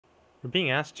We're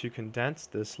being asked to condense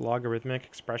this logarithmic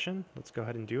expression. Let's go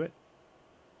ahead and do it.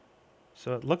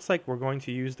 So it looks like we're going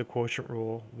to use the quotient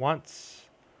rule once,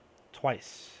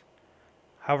 twice.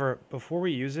 However, before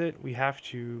we use it, we have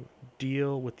to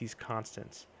deal with these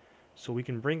constants. So we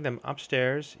can bring them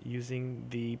upstairs using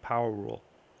the power rule.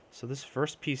 So this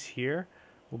first piece here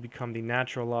will become the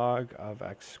natural log of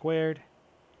x squared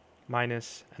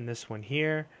minus, and this one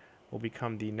here will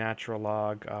become the natural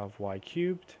log of y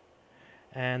cubed.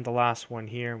 And the last one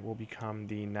here will become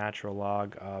the natural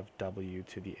log of w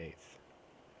to the 8th.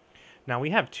 Now we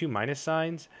have two minus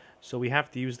signs, so we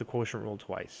have to use the quotient rule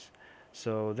twice.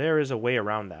 So there is a way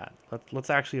around that. Let's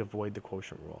actually avoid the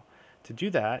quotient rule. To do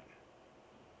that,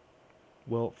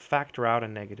 we'll factor out a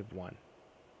 -1.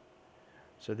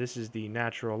 So this is the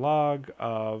natural log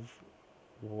of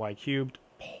y cubed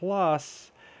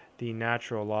plus the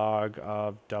natural log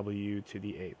of w to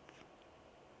the 8th.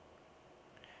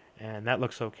 And that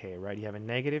looks okay, right? You have a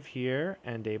negative here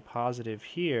and a positive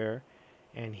here,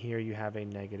 and here you have a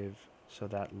negative, so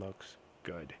that looks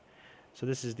good. So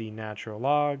this is the natural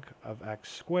log of x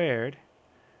squared.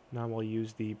 Now we'll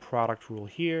use the product rule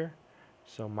here,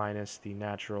 so minus the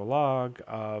natural log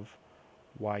of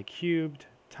y cubed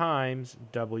times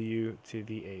w to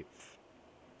the 8th.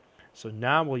 So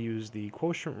now we'll use the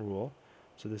quotient rule,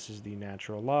 so this is the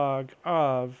natural log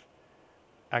of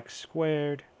x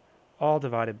squared all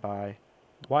divided by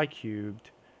y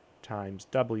cubed times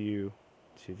w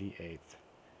to the 8th.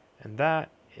 And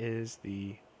that is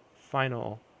the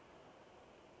final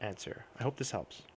answer. I hope this helps.